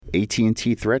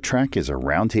AT&T Threat Track is a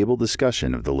roundtable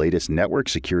discussion of the latest network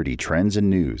security trends and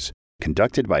news,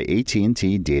 conducted by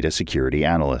AT&T data security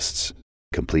analysts.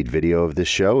 Complete video of this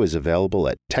show is available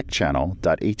at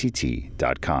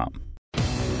techchannel.att.com.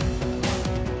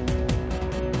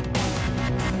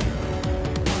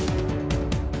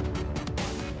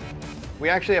 We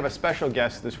actually have a special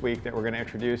guest this week that we're going to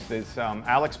introduce. It's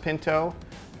Alex Pinto,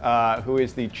 who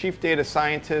is the Chief Data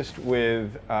Scientist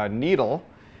with Needle.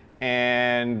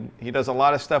 And he does a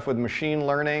lot of stuff with machine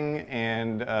learning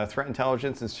and threat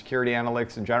intelligence and security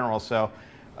analytics in general. So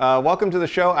welcome to the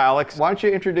show, Alex. Why don't you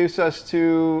introduce us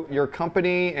to your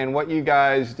company and what you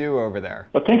guys do over there?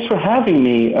 Well, thanks for having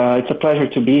me. It's a pleasure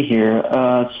to be here.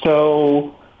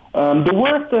 The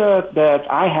work that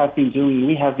I have been doing,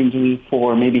 we have been doing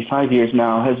for maybe 5 years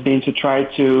now, has been to try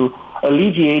to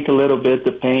alleviate a little bit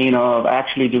the pain of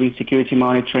actually doing security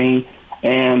monitoring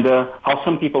and how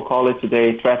some people call it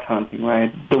today, threat hunting,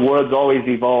 right? The words always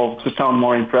evolve to sound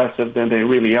more impressive than they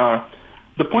really are.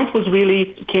 The point was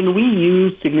really, can we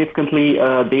use significantly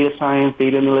data science,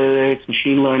 data analytics,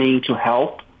 machine learning to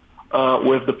help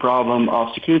with the problem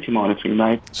of security monitoring,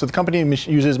 right? So the company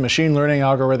uses machine learning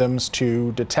algorithms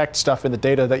to detect stuff in the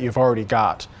data that you've already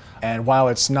got. And while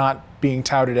it's not being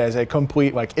touted as a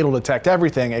complete, like it'll detect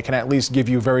everything, it can at least give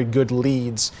you very good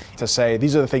leads to say,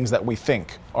 these are the things that we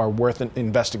think are worth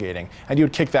investigating. And you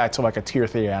would kick that to like a tier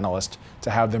 3 analyst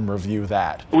to have them review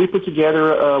that. We put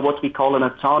together what we call an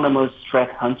autonomous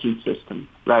threat hunting system,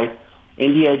 right?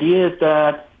 And the idea is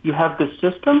that you have this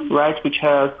system, right, which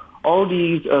has all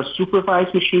these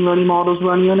supervised machine learning models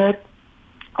running on it,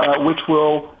 which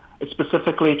will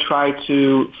specifically try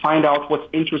to find out what's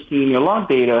interesting in your log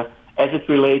data as it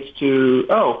relates to,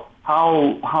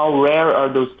 how rare are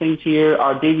those things here?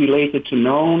 Are they related to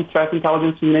known threat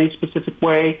intelligence in any specific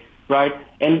way, right?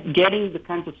 And getting the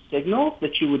kinds of signals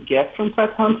that you would get from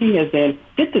threat hunting as in,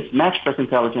 did this match threat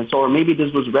intelligence? Or maybe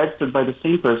this was registered by the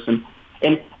same person.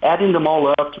 And adding them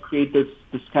all up to create this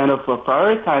kind of a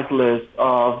prioritized list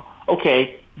of,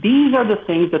 okay, these are the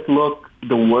things that look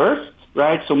the worst,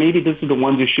 right? So maybe this is the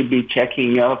ones you should be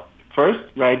checking up first,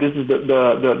 right? This is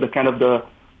the kind of the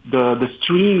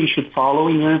stream you should follow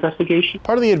in your investigation.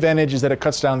 Part of the advantage is that it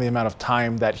cuts down the amount of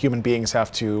time that human beings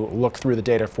have to look through the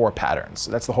data for patterns.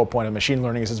 That's the whole point of machine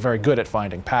learning, is it's very good at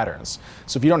finding patterns.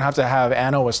 So if you don't have to have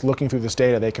analysts looking through this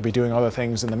data, they could be doing other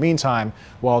things in the meantime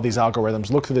while these algorithms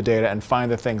look through the data and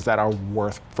find the things that are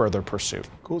worth further pursuit.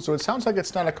 Cool, so it sounds like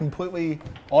it's not a completely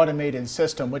automated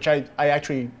system, which I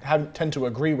actually tend to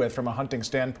agree with from a hunting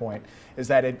standpoint, is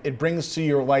that it brings to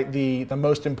your light the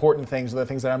most important things, or the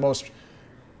things that are most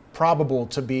probable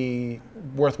to be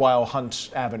worthwhile hunt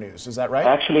avenues. Is that right?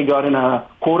 I actually got in a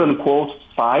quote-unquote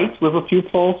fight with a few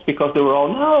folks because they were all,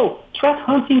 no, threat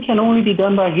hunting can only be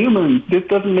done by humans. This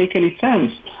doesn't make any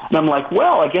sense. And I'm like,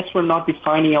 well, I guess we're not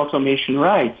defining automation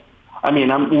right. I mean,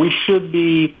 we should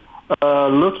be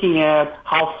looking at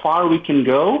how far we can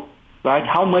go, right?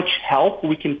 How much help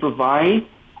we can provide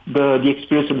the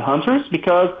experienced hunters,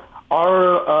 because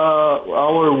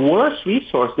our worst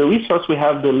resource, the resource we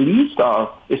have the least of,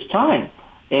 is time.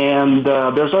 And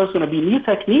there's always going to be new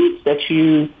techniques that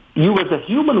you as a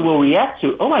human will react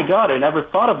to. Oh my God, I never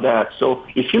thought of that. So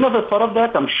if you never thought of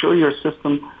that, I'm sure your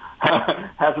system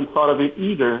hasn't thought of it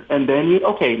either. And then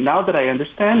okay, now that I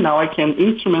understand, now I can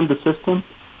instrument the system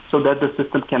so that the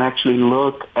system can actually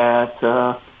look at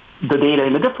the data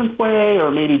in a different way,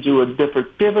 or maybe do a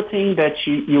different pivoting that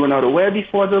you were not aware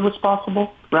before that was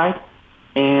possible, right?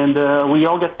 And we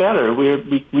all get better.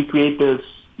 We create this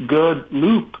good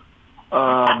loop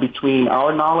between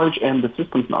our knowledge and the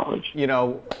system's knowledge. You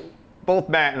know, both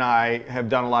Matt and I have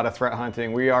done a lot of threat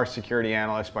hunting. We are security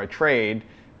analysts by trade,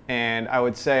 and I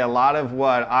would say a lot of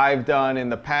what I've done in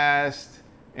the past,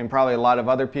 and probably a lot of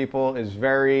other people, is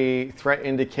very threat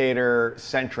indicator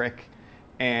centric.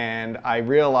 And I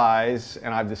realize,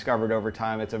 and I've discovered over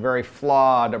time, it's a very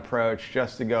flawed approach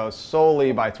just to go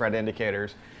solely by threat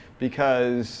indicators,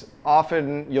 because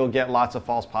often you'll get lots of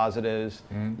false positives.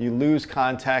 You lose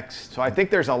context. So I think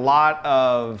there's a lot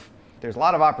of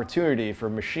opportunity for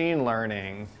machine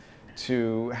learning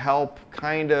to help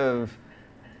kind of,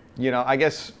 you know, I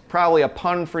guess probably a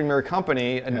pun from your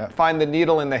company, and find the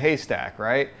needle in the haystack,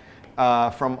 right?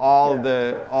 From all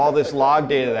this log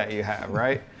data that you have,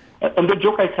 right? And the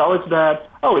joke I tell is that,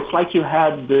 it's like you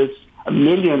had a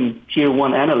million tier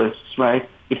 1 analysts, right?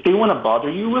 If they want to bother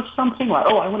you with something like,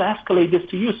 I want to escalate this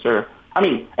to you, sir. I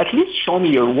mean, at least show me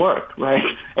your work, right?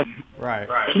 Right.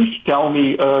 Please tell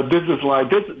me this is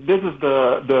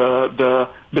the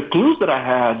clues that I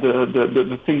had,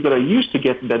 the things that I used to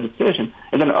get to that decision.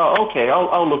 And then, okay,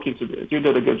 I'll look into this. You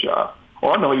did a good job.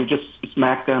 Or no, you just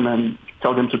smack them and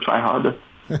tell them to try harder.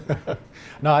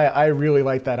 No, I really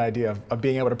like that idea of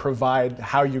being able to provide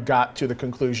how you got to the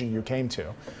conclusion you came to.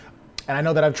 And I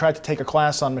know that I've tried to take a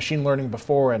class on machine learning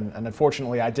before, and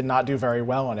unfortunately I did not do very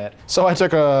well on it. So I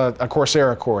took a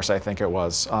Coursera course, I think it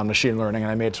was, on machine learning,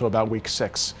 and I made it to about week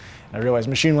 6. And I realized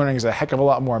machine learning is a heck of a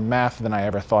lot more math than I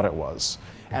ever thought it was.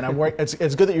 And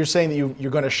it's good that you're saying that you're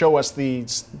going to show us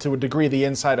to a degree, the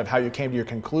insight of how you came to your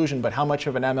conclusion, but how much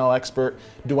of an ML expert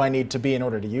do I need to be in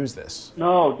order to use this?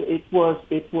 No,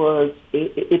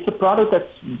 it's a product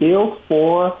that's built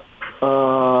for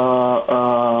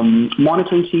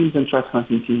monitoring teams and threat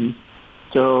hunting teams.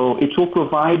 So it will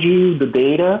provide you the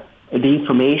data, the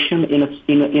information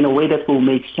in a way that will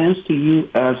make sense to you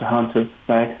as a hunter.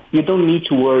 Right? You don't need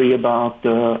to worry about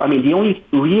the only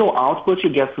real output you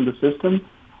get from the system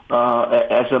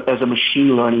as a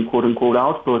machine learning quote unquote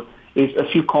output is a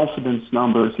few confidence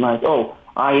numbers like, oh,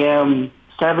 I am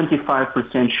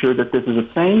 75% sure that this is a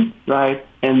thing, right?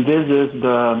 And this is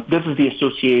the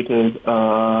associated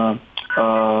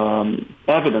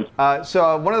evidence.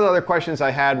 So one of the other questions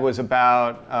I had was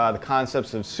about the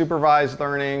concepts of supervised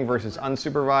learning versus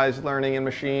unsupervised learning in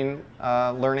machine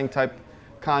learning type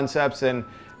concepts. And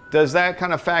does that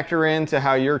kind of factor into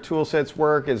how your tool sets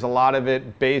work? Is a lot of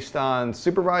it based on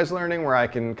supervised learning where I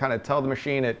can kind of tell the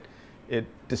machine it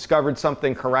discovered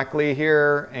something correctly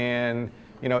here, and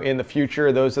in the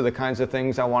future, those are the kinds of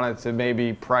things I wanted to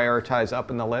maybe prioritize up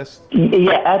in the list?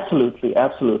 Yeah, absolutely,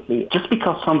 absolutely. Just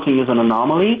because something is an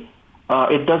anomaly,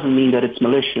 it doesn't mean that it's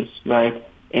malicious, right?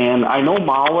 And I know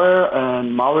malware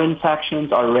and malware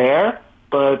infections are rare,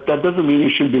 but that doesn't mean you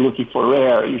should be looking for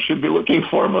rare. You should be looking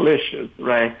for malicious,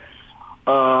 right?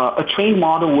 A trained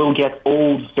model will get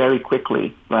old very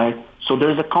quickly, right? So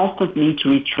there's a constant need to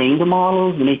retrain the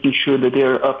models, making sure that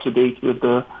they're up to date with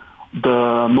the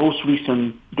most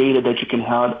recent data that you can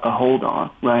have a hold on,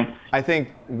 right? I think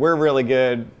we're really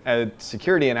good at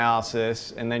security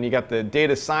analysis, and then you got the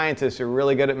data scientists who are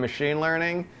really good at machine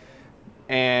learning.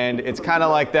 And it's kind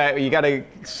of like that, you got to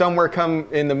somewhere come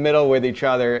in the middle with each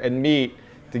other and meet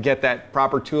to get that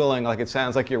proper tooling, like it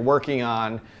sounds like you're working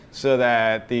on, so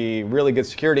that the really good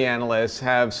security analysts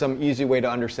have some easy way to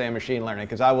understand machine learning.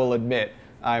 Because I will admit,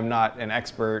 I'm not an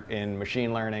expert in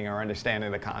machine learning or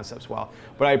understanding the concepts well.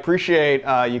 But I appreciate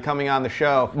you coming on the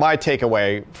show. My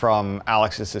takeaway from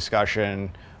Alex's discussion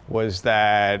was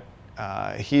that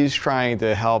he's trying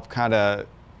to help kind of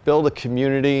build a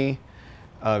community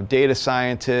of data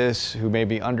scientists who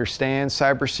maybe understand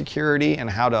cybersecurity and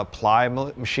how to apply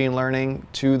machine learning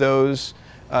to those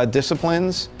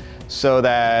disciplines, so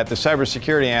that the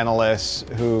cybersecurity analysts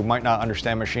who might not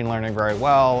understand machine learning very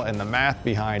well and the math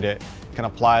behind it can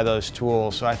apply those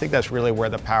tools. So I think that's really where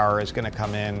the power is going to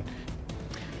come in.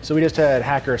 So we just had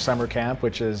Hacker Summer Camp,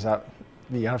 which is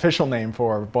the unofficial name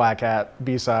for Black Hat,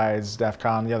 B-Sides, DEF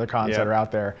CON, the other cons that are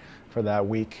out there for that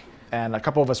week. And a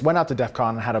couple of us went out to DEF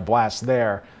CON and had a blast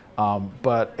there.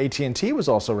 But AT&T was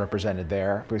also represented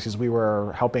there because we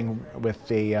were helping with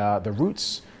the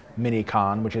Roots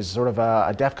mini-con, which is sort of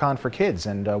a DEF CON for kids.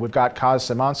 And we've got Kaz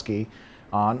Szymanski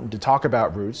on to talk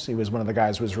about Roots. He was one of the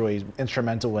guys who was really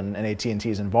instrumental in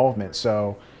AT&T's involvement.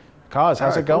 So, Kaz,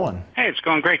 how's it going? Hey, it's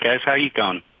going great, guys. How are you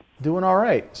going? Doing all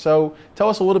right. So tell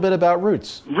us a little bit about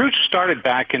Roots. Roots started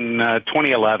back in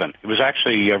 2011. It was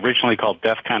actually originally called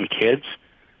DEF CON Kids,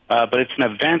 but it's an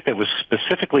event that was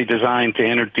specifically designed to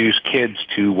introduce kids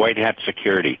to white hat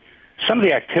security. Some of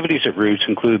the activities at Roots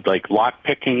include like lock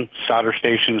picking, solder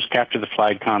stations, capture the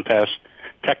flag contest,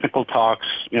 technical talks,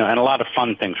 and a lot of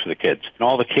fun things for the kids. And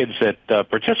all the kids that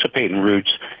participate in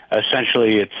Roots,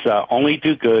 essentially it's only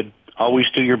do good, always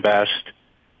do your best,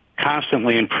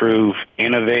 constantly improve,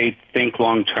 innovate, think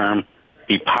long-term,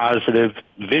 be positive,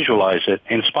 visualize it,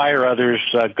 inspire others,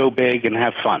 go big, and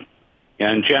have fun.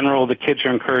 In general, the kids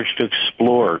are encouraged to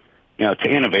explore, to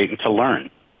innovate and to learn.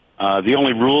 The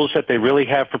only rules that they really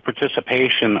have for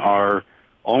participation are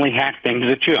only hack things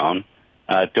that you own,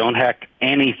 don't hack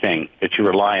anything that you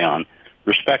rely on,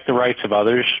 respect the rights of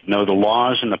others, know the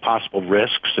laws and the possible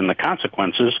risks and the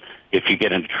consequences if you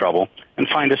get into trouble, and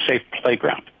find a safe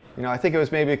playground. I think it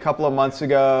was maybe a couple of months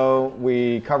ago,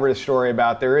 we covered a story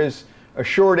about there is a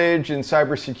shortage in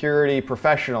cybersecurity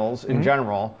professionals in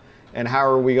general, and how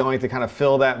are we going to kind of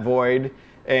fill that void?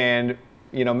 And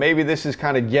maybe this is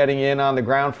kind of getting in on the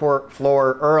ground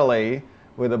floor early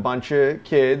with a bunch of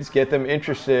kids, get them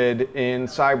interested in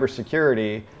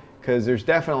cybersecurity, because there's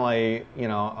definitely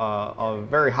a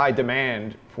very high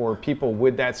demand for people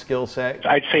with that skill set.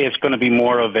 I'd say it's going to be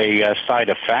more of a side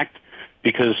effect,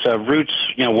 because Roots,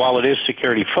 while it is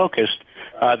security focused,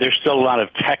 There's still a lot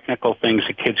of technical things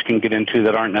that kids can get into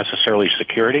that aren't necessarily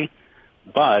security.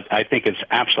 But I think it's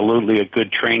absolutely a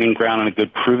good training ground and a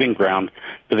good proving ground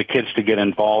for the kids to get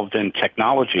involved in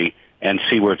technology and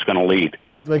see where it's going to lead.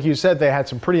 Like you said, they had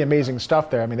some pretty amazing stuff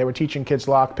there. I mean, they were teaching kids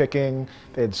lock picking,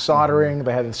 they had soldering,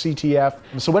 they had the CTF.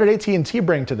 So what did AT&T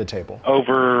bring to the table?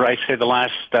 Over, I'd say, the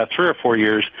last 3 or 4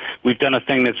 years, we've done a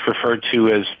thing that's referred to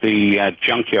as the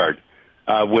junkyard,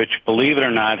 which, believe it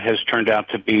or not, has turned out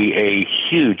to be a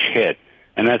huge hit.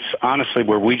 And that's honestly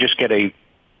where we just get a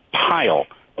pile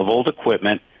of old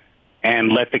equipment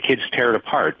and let the kids tear it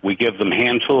apart. We give them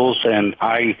hand tools and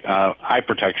eye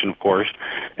protection, of course,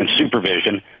 and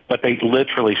supervision, but they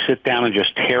literally sit down and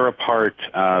just tear apart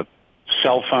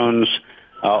cell phones,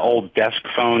 old desk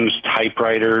phones,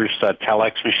 typewriters,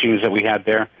 telex machines that we had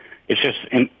there. It's just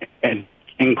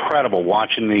incredible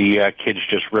watching the kids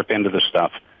just rip into the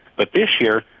stuff. But this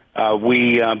year,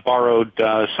 we borrowed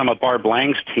some of Barb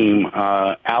Lang's team,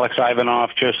 Alex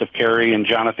Ivanoff, Joseph Carey, and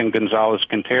Jonathan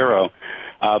Gonzalez-Quintero.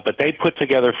 But they put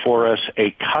together for us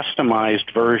a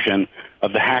customized version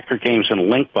of the Hacker Games and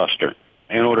Linkbuster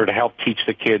in order to help teach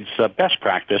the kids best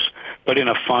practice, but in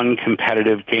a fun,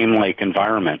 competitive, game-like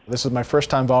environment. This is my first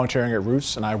time volunteering at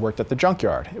Roots, and I worked at the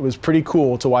junkyard. It was pretty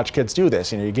cool to watch kids do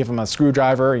this. You know, you give them a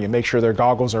screwdriver, you make sure their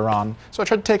goggles are on. So I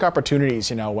tried to take opportunities,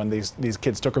 you know, when these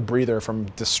kids took a breather from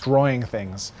destroying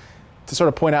things, to sort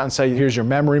of point out and say, here's your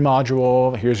memory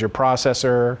module, here's your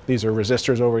processor, these are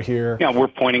resistors over here. Yeah, we're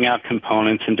pointing out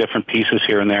components and different pieces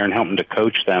here and there and helping to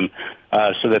coach them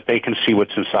so that they can see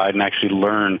what's inside and actually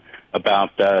learn about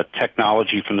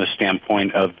technology from the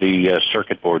standpoint of the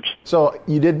circuit boards. So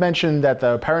you did mention that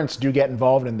the parents do get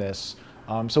involved in this.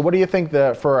 So what do you think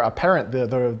for a parent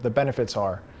the benefits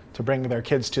are to bring their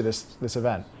kids to this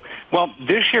event? Well,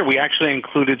 this year we actually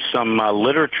included some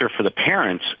literature for the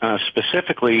parents,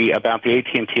 specifically about the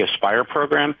AT&T Aspire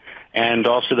program and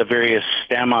also the various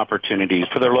STEM opportunities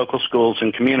for their local schools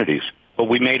and communities. But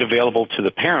we made available to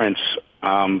the parents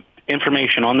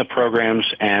information on the programs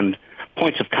and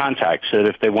points of contact so that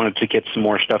if they wanted to get some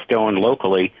more stuff going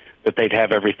locally, that they'd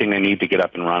have everything they need to get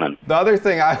up and running. The other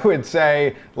thing I would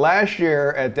say, last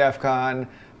year at DEF CON,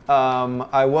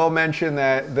 I will mention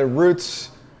that the Roots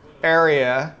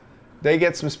area, they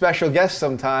get some special guests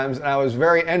sometimes, and I was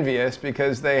very envious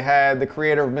because they had the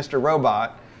creator of Mr.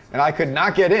 Robot, and I could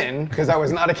not get in because I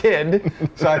was not a kid,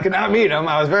 so I could not meet him.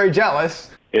 I was very jealous.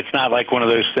 It's not like one of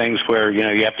those things where, you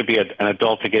know, you have to be an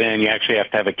adult to get in. You actually have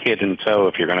to have a kid in tow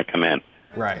if you're going to come in.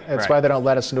 Right. That's why they don't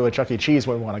let us into a Chuck E. Cheese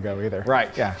when we want to go either. Right.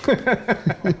 Yeah.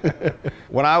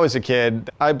 When I was a kid,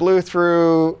 I blew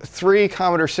through 3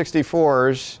 Commodore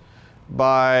 64s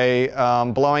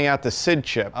by blowing out the SID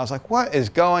chip. I was like, what is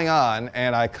going on?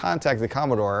 And I contacted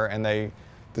Commodore, and they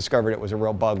discovered it was a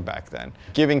real bug back then.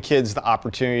 Giving kids the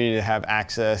opportunity to have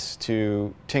access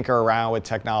to tinker around with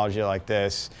technology like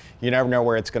this, you never know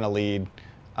where it's going to lead.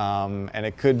 And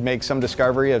it could make some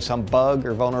discovery of some bug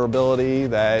or vulnerability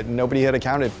that nobody had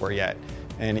accounted for yet.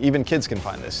 And even kids can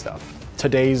find this stuff.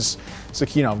 Today's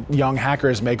young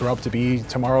hackers may grow up to be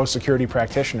tomorrow's security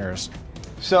practitioners.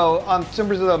 So in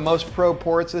terms of the most pro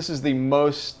ports, this is the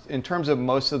most, in terms of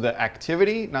most of the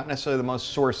activity, not necessarily the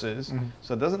most sources. Mm-hmm.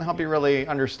 So it doesn't help you really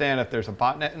understand if there's a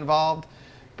botnet involved,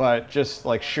 but just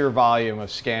like sheer volume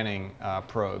of scanning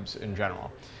probes in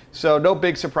general. So no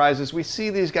big surprises. We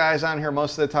see these guys on here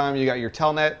most of the time. You got your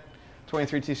Telnet,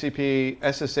 23 TCP,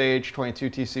 SSH, 22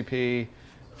 TCP,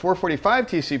 445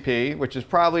 TCP, which is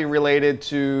probably related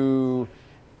to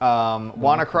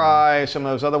WannaCry, some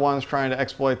of those other ones trying to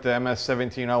exploit the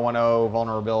MS-17010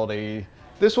 vulnerability.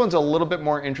 This one's a little bit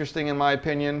more interesting in my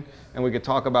opinion, and we could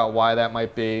talk about why that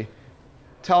might be.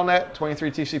 Telnet,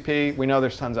 23 TCP, we know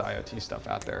there's tons of IoT stuff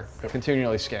out there,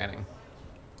 continually scanning.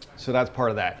 So that's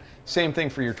part of that. Same thing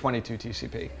for your 22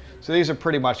 TCP. So these are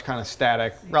pretty much kind of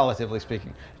static, relatively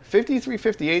speaking.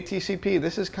 5358 TCP,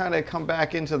 this has kind of come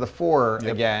back into the fore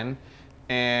again.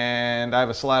 And I have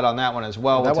a slide on that one as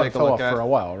well. That we'll one take a fell look off at for a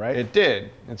while, right? It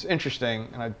did. It's interesting,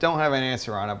 and I don't have an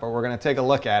answer on it, but we're going to take a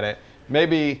look at it.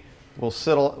 Maybe we'll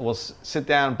sit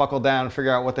down, buckle down, and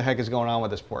figure out what the heck is going on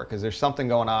with this port, because there's something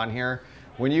going on here.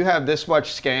 When you have this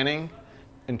much scanning,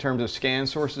 in terms of scan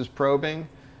sources probing,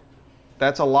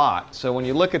 that's a lot. So when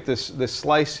you look at this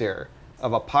slice here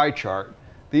of a pie chart,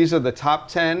 these are the top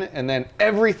 10, and then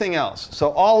everything else.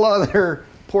 So all other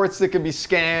ports that can be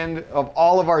scanned of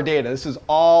all of our data. This is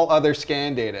all other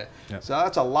scan data. Yep. So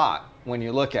that's a lot when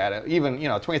you look at it. Even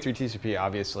 23 TCP,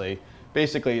 obviously.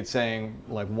 Basically, it's saying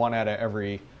like 1 out of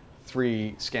every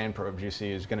 3 scan probes you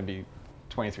see is going to be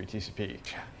 23 TCP.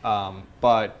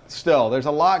 But still, there's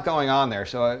a lot going on there.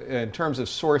 So in terms of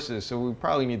sources, so we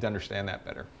probably need to understand that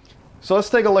better. So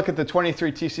let's take a look at the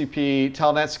 23 TCP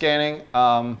Telnet scanning.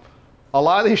 A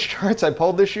lot of these charts I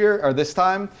pulled this year, or this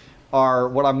time, are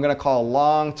what I'm going to call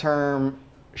long-term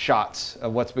shots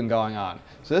of what's been going on.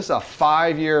 So this is a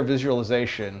 5-year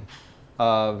visualization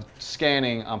of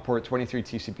scanning on port 23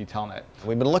 TCP Telnet.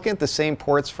 We've been looking at the same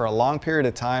ports for a long period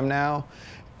of time now,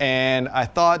 and I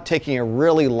thought taking a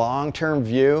really long-term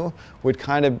view would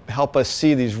kind of help us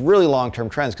see these really long-term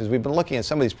trends, because we've been looking at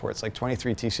some of these ports like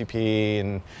 23 TCP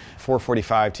and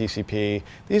 445 TCP.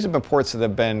 These have been ports that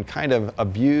have been kind of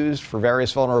abused for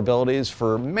various vulnerabilities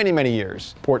for many, many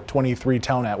years. Port 23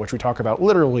 Telnet, which we talk about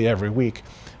literally every week,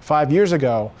 5 years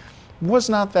ago, was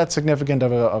not that significant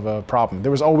of a problem.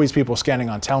 There was always people scanning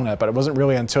on Telnet, but it wasn't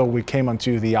really until we came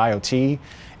onto the IoT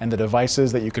and the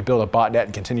devices that you could build a botnet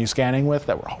and continue scanning with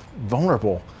that were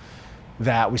vulnerable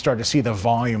that we started to see the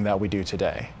volume that we do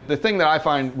today. The thing that I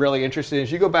find really interesting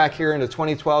is you go back here into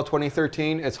 2012,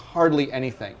 2013, it's hardly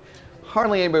anything.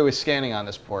 Hardly anybody was scanning on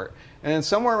this port. And then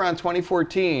somewhere around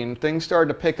 2014, things started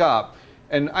to pick up.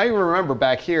 And I remember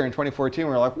back here in 2014,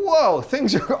 we were like, whoa,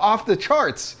 things are off the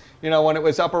charts. You know, when it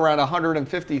was up around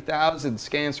 150,000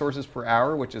 scan sources per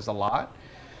hour, which is a lot.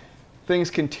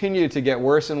 Things continue to get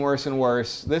worse and worse and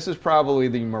worse. This is probably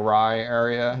the Mirai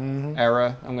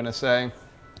era, I'm going to say,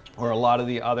 or a lot of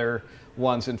the other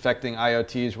ones infecting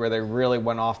IoTs where they really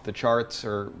went off the charts,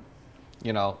 or,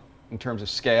 you know, in terms of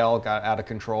scale, got out of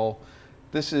control.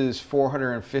 This is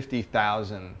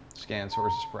 450,000 scan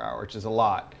sources per hour, which is a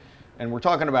lot. And we're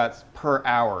talking about per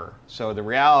hour. So the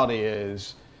reality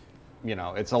is, you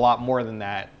know, it's a lot more than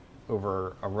that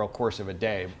over a real course of a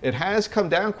day. It has come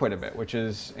down quite a bit, which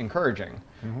is encouraging.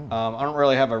 I don't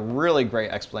really have a really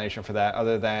great explanation for that,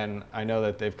 other than I know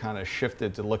that they've kind of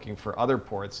shifted to looking for other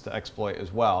ports to exploit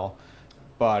as well.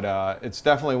 But it's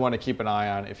definitely one to keep an eye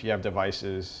on if you have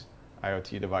devices,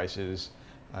 IoT devices,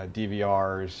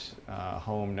 DVRs,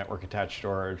 home network attached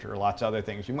storage, or lots of other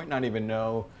things. You might not even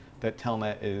know that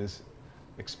Telnet is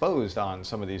exposed on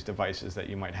some of these devices that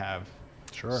you might have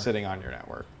sitting on your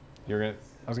network.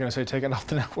 I was going to say, take it off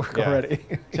the network already.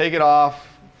 Take it off,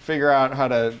 figure out how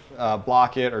to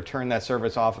block it or turn that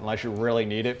service off unless you really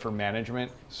need it for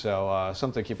management. So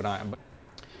something to keep an eye on.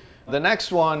 The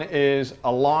next one is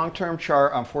a long-term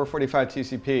chart on 445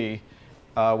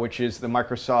 TCP, which is the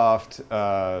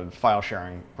Microsoft file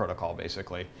sharing protocol,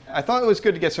 basically. I thought it was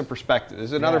good to get some perspective.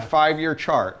 This is another 5-year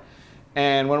chart.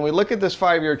 And when we look at this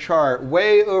 5-year chart,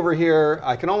 way over here,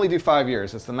 I can only do 5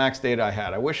 years. That's the max data I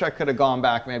had. I wish I could have gone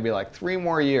back maybe like 3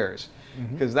 more years,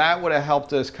 because that would have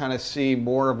helped us kind of see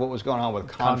more of what was going on with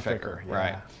Conficker.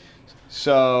 Right.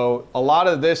 So a lot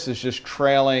of this is just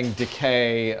trailing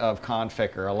decay of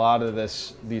Conficker. A lot of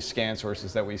these scan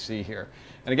sources that we see here.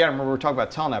 And again, remember we were talking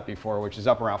about Telnet before, which is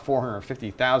up around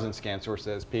 450,000 scan sources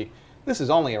at its peak. This is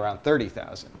only around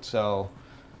 30,000. So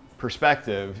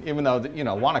perspective, even though, you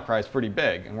know, WannaCry is pretty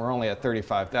big and we're only at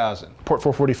 35,000. Port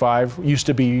 445 used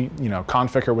to be, you know,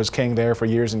 Conficker was king there for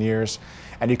years and years.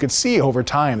 And you could see over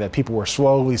time that people were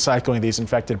slowly cycling these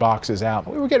infected boxes out.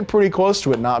 We were getting pretty close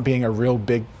to it not being a real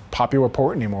big popular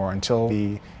port anymore until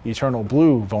the Eternal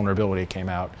Blue vulnerability came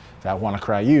out that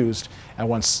WannaCry used. And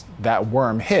once that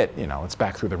worm hit, you know, it's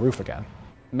back through the roof again.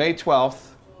 May 12th,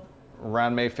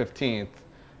 around May 15th,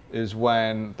 is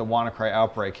when the WannaCry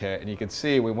outbreak hit. And you can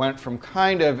see we went from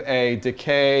kind of a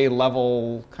decay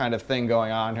level kind of thing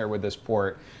going on here with this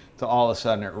port to all of a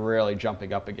sudden it really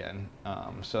jumping up again.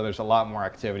 So there's a lot more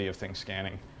activity of things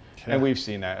scanning. Okay. And we've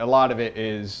seen that. A lot of it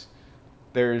is,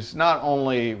 there's not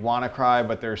only WannaCry,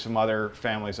 but there's some other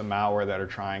families of malware that are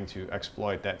trying to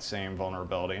exploit that same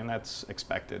vulnerability, and that's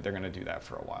expected. They're going to do that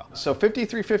for a while. So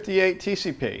 5358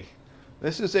 TCP.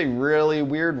 This is a really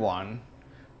weird one.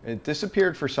 It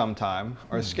disappeared for some time.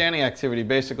 Our scanning activity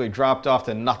basically dropped off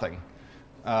to nothing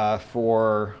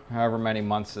for however many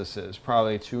months this is,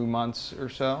 probably 2 months or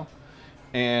so.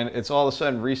 And it's all of a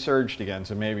sudden resurged again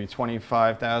to maybe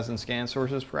 25,000 scan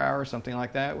sources per hour, something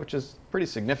like that, which is pretty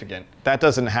significant. That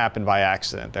doesn't happen by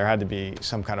accident. There had to be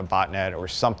some kind of botnet or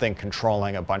something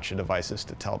controlling a bunch of devices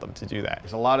to tell them to do that.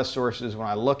 There's a lot of sources. When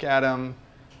I look at them,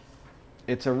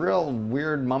 it's a real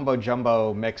weird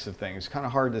mumbo-jumbo mix of things. Kind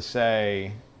of hard to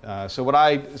say. So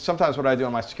sometimes what I do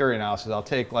in my security analysis, I'll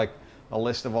take like a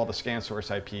list of all the scan source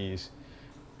IPs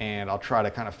and I'll try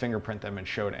to kind of fingerprint them in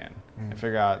Shodan and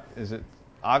figure out, is it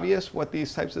obvious what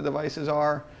these types of devices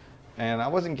are? And I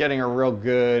wasn't getting a real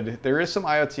good, there is some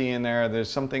IoT in there, there's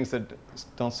some things that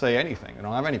don't say anything, they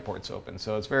don't have any ports open,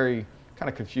 so it's very kind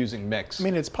of confusing mix. I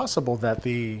mean, it's possible that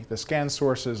the scan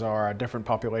sources are a different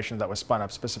population that was spun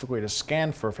up specifically to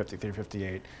scan for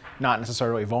 5358, not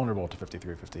necessarily vulnerable to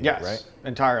 5358, yes, right?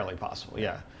 Entirely possible,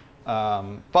 yeah.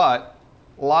 But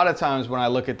A lot of times when I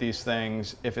look at these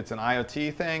things, if it's an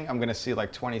IoT thing, I'm going to see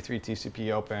like 23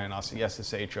 TCP open, I'll see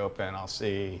SSH open, I'll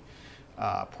see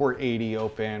port 80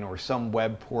 open, or some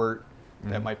web port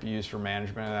that might be used for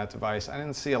management of that device. I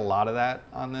didn't see a lot of that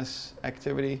on this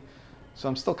activity, so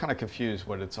I'm still kind of confused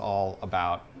what it's all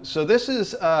about. So this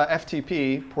is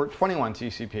FTP, port 21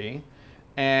 TCP,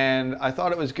 and I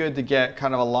thought it was good to get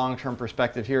kind of a long-term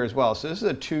perspective here as well. So this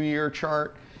is a 2-year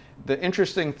chart. The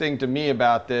interesting thing to me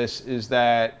about this is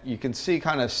that you can see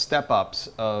kind of step-ups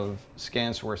of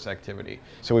scan source activity.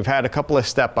 So we've had a couple of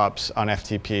step-ups on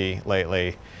FTP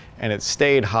lately, and it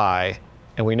stayed high.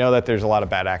 And we know that there's a lot of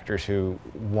bad actors who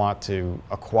want to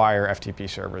acquire FTP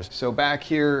servers. So back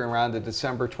here around the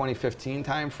December 2015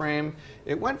 timeframe,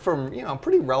 it went from, you know,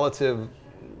 pretty relative,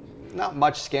 not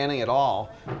much scanning at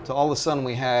all, to all of a sudden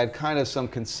we had kind of some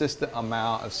consistent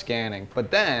amount of scanning.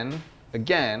 But then,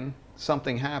 again,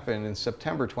 something happened in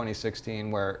September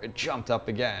 2016 where it jumped up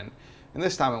again. And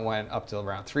this time it went up to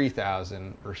around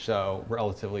 3,000 or so,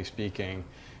 relatively speaking.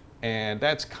 And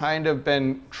that's kind of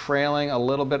been trailing a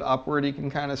little bit upward, you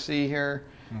can kind of see here.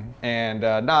 And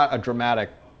not a dramatic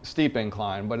steep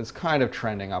incline, but it's kind of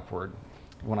trending upward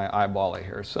when I eyeball it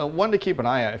here. So one to keep an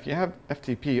eye out, if you have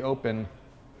FTP open,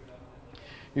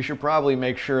 you should probably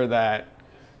make sure that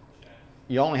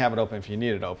you only have it open if you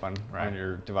need it open on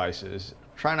your devices.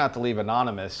 Try not to leave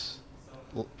anonymous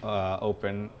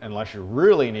open unless you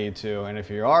really need to, and if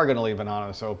you are going to leave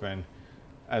anonymous open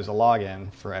as a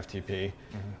login for FTP,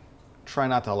 try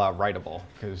not to allow writable,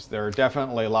 because there are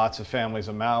definitely lots of families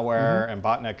of malware and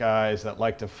botnet guys that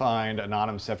like to find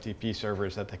anonymous FTP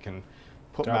servers that they can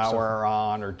put malware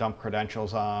on or dump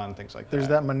credentials on, things like that. There's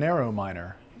that Monero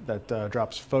miner that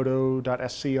drops photo.scr,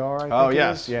 I think. Oh,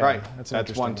 yes, yeah, right.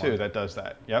 That's one too that does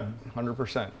that. Yep,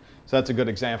 100%. So that's a good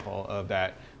example of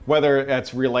that. Whether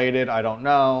that's related, I don't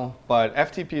know, but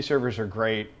FTP servers are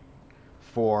great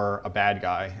for a bad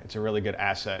guy. It's a really good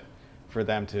asset for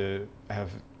them to have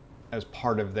as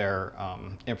part of their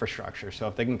infrastructure. So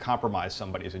if they can compromise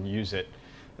somebody's and use it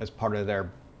as part of their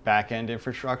back-end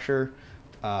infrastructure,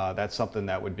 that's something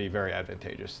that would be very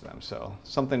advantageous to them. So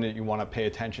something that you want to pay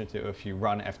attention to if you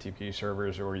run FTP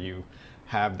servers or you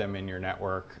have them in your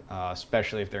network,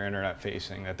 especially if they're internet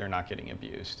facing, that they're not getting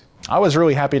abused. I was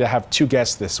really happy to have 2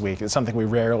 guests this week. It's something we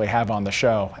rarely have on the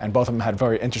show, and both of them had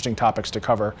very interesting topics to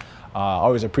cover. I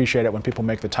always appreciate it when people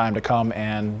make the time to come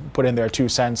and put in their 2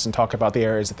 cents and talk about the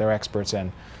areas that they're experts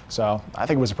in. So I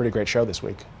think it was a pretty great show this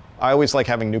week. I always like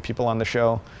having new people on the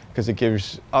show because it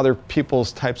gives other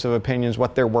people's types of opinions,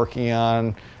 what they're working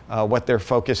on, what their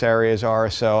focus areas are.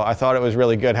 So I thought it was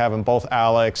really good having both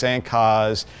Alex and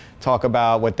Kaz talk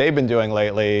about what they've been doing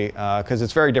lately, because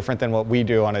it's very different than what we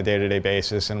do on a day-to-day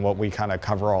basis and what we kind of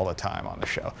cover all the time on the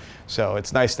show. So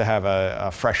it's nice to have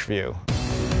a fresh view.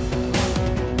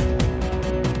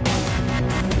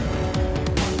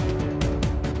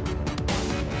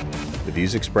 The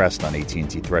views expressed on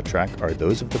AT&T Threat Track are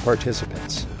those of the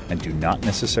participants and do not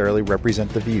necessarily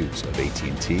represent the views of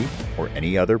AT&T or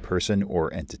any other person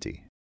or entity.